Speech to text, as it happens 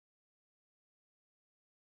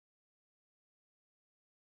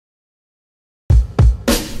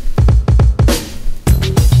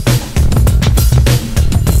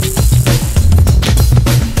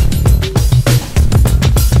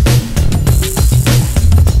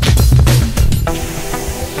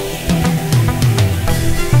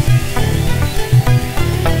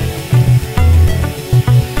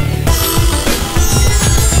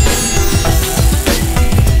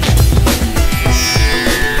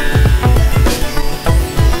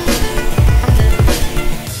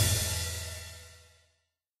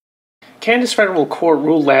Canada's federal court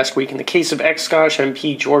ruled last week in the case of ex-Scottish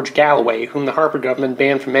MP George Galloway, whom the Harper government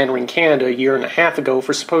banned from entering Canada a year and a half ago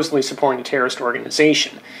for supposedly supporting a terrorist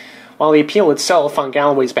organization. While the appeal itself on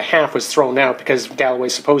Galloway's behalf was thrown out because Galloway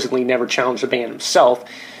supposedly never challenged the ban himself,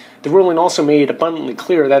 the ruling also made it abundantly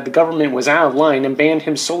clear that the government was out of line and banned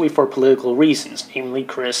him solely for political reasons, namely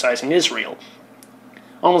criticizing Israel.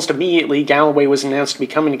 Almost immediately, Galloway was announced to be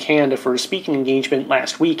coming to Canada for a speaking engagement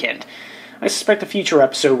last weekend. I suspect a future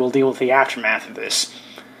episode will deal with the aftermath of this.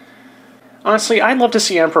 Honestly, I'd love to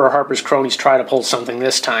see Emperor Harper's cronies try to pull something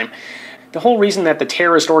this time. The whole reason that the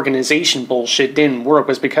terrorist organization bullshit didn't work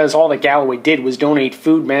was because all that Galloway did was donate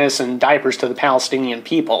food, medicine, and diapers to the Palestinian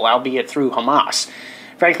people, albeit through Hamas.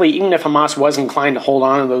 Frankly, even if Hamas was inclined to hold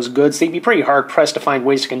on to those goods, they'd be pretty hard-pressed to find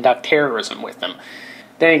ways to conduct terrorism with them.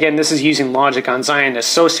 Then again, this is using logic on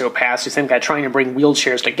Zionist sociopaths who think that trying to bring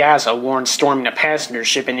wheelchairs to Gaza warrants storming a passenger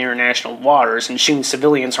ship in international waters and shooting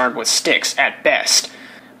civilians armed with sticks, at best.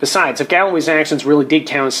 Besides, if Galloway's actions really did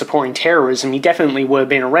count as supporting terrorism, he definitely would have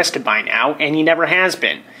been arrested by now, and he never has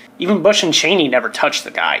been. Even Bush and Cheney never touched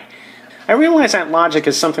the guy. I realize that logic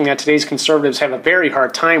is something that today's conservatives have a very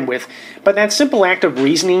hard time with, but that simple act of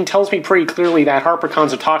reasoning tells me pretty clearly that Harper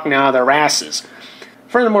Cons are talking out of their asses.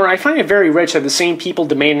 Furthermore, I find it very rich that the same people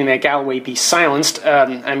demanding that Galloway be silenced,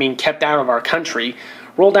 kept out of our country,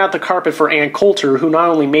 rolled out the carpet for Ann Coulter, who not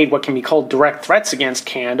only made what can be called direct threats against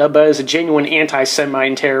Canada, but is a genuine anti-Semite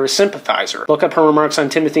and terrorist sympathizer. Look up her remarks on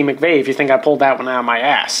Timothy McVeigh if you think I pulled that one out of my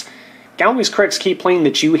ass. Galloway's critics keep playing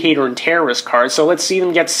the Jew hater and terrorist card, so let's see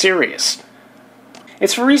them get serious.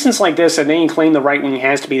 It's for reasons like this that any claim the right wing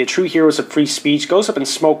has to be the true heroes of free speech goes up in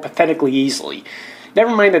smoke pathetically easily.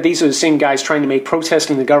 Never mind that these are the same guys trying to make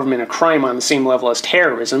protesting the government a crime on the same level as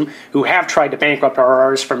terrorism, who have tried to bankrupt our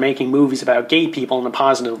artists for making movies about gay people in a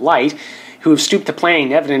positive light, who have stooped to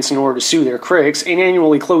planting evidence in order to sue their critics, and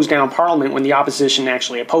annually close down Parliament when the opposition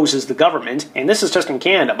actually opposes the government, and this is just in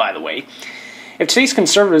Canada, by the way. If today's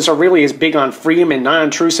conservatives are really as big on freedom and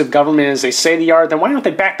non-intrusive government as they say they are, then why don't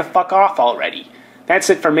they back the fuck off already? That's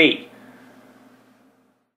it for me.